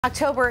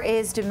October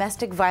is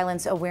Domestic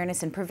Violence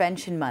Awareness and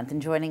Prevention Month,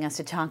 and joining us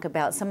to talk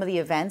about some of the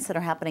events that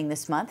are happening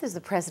this month is the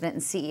President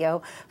and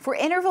CEO for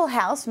Interval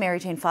House, Mary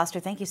Jane Foster.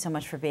 Thank you so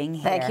much for being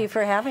here. Thank you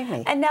for having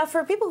me. And now,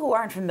 for people who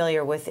aren't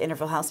familiar with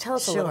Interval House, tell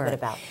us a little bit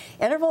about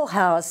it. Interval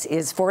House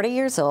is 40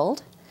 years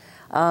old.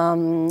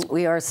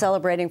 We are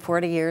celebrating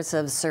 40 years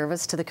of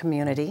service to the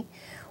community.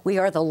 We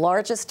are the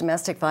largest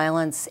domestic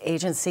violence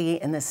agency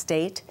in the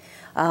state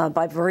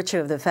by virtue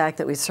of the fact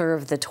that we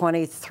serve the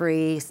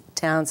 23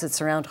 towns that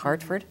surround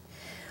Hartford.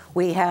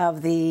 We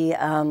have the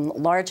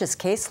largest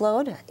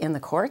caseload in the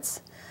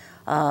courts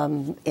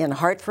in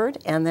Hartford,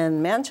 and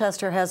then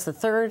Manchester has the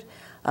third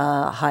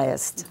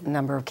highest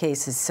number of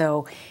cases.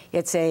 So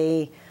it's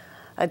a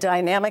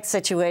dynamic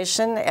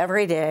situation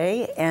every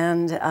day,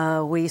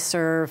 and we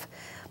serve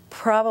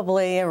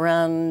probably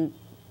around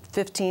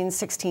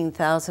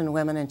 16,000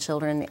 women and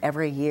children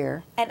every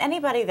year. And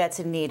anybody that's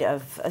in need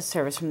of a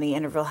service from the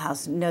Interval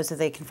House knows that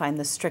they can find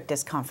the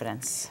strictest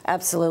confidence.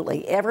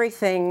 Absolutely.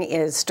 Everything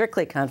is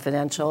strictly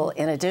confidential,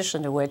 in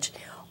addition to which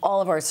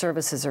all of our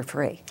services are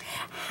free.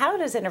 How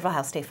does Interval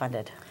House stay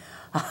funded?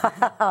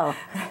 Oh,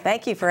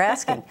 thank you for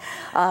asking.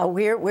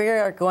 We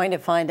are going to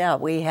find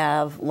out. We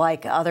have,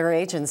 like other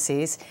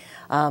agencies,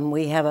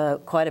 we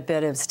have quite a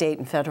bit of state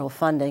and federal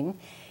funding.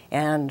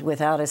 And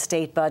without a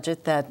state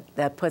budget,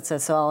 that puts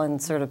us all in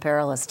sort of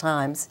perilous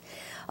times.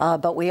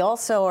 But we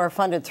also are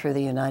funded through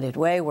the United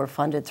Way. We're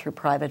funded through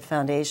private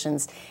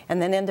foundations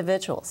and then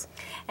individuals.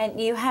 And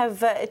you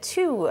have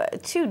two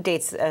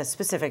dates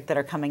specific that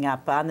are coming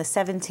up. On the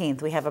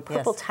 17th, we have a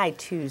Purple Tie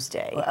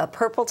Tuesday. A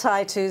Purple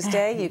Tie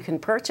Tuesday. You can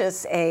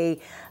purchase a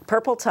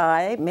purple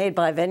tie made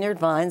by Vineyard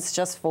Vines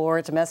just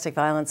for Domestic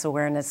Violence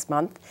Awareness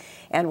Month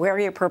and wear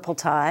your purple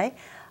tie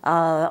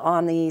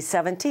on the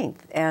 17th,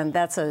 and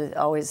that's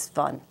always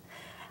fun.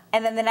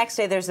 And then the next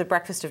day there's the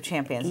Breakfast of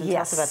Champions. And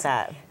yes. Tell us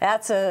about that.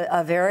 That's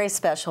a very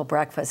special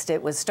breakfast.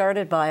 It was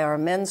started by our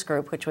men's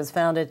group, which was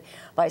founded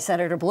by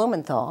Senator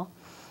Blumenthal.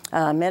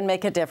 Men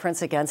Make a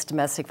Difference Against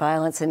Domestic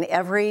Violence, and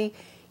every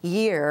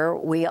year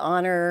we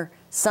honor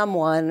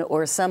someone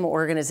or some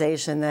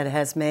organization that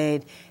has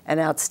made an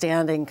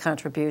outstanding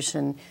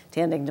contribution to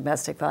ending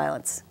domestic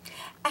violence.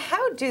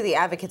 How do the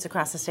advocates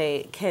across the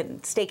state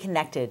stay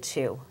connected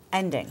to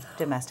ending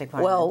domestic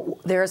violence? Well,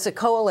 there's a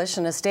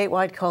coalition, a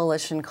statewide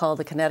coalition called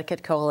the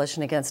Connecticut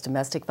Coalition Against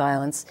Domestic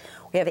Violence.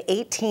 We have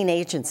 18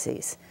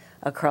 agencies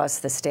across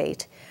the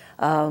state.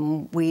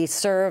 We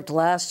served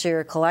last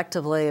year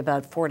collectively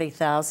about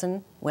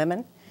 40,000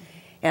 women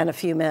and a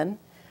few men.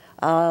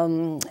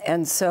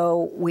 And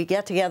so we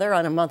get together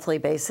on a monthly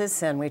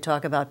basis and we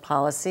talk about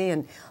policy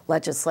and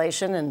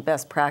legislation and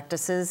best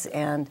practices,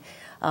 and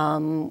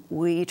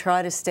we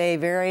try to stay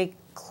very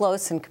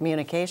close in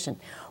communication.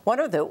 One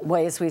of the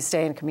ways we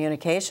stay in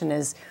communication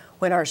is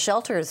when our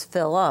shelters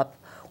fill up,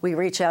 we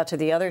reach out to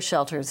the other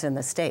shelters in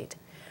the state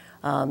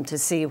to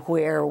see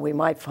where we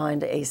might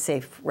find a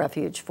safe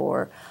refuge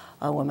for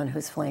a woman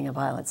who's fleeing a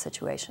violent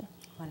situation.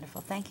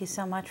 Wonderful. Thank you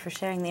so much for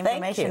sharing the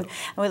information. Thank you.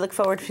 And we look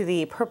forward to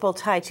the Purple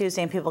Tie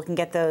Tuesday, and people can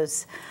get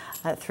those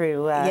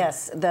through...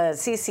 yes, the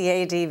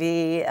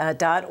ccadv.org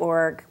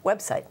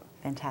website.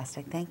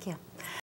 Fantastic. Thank you.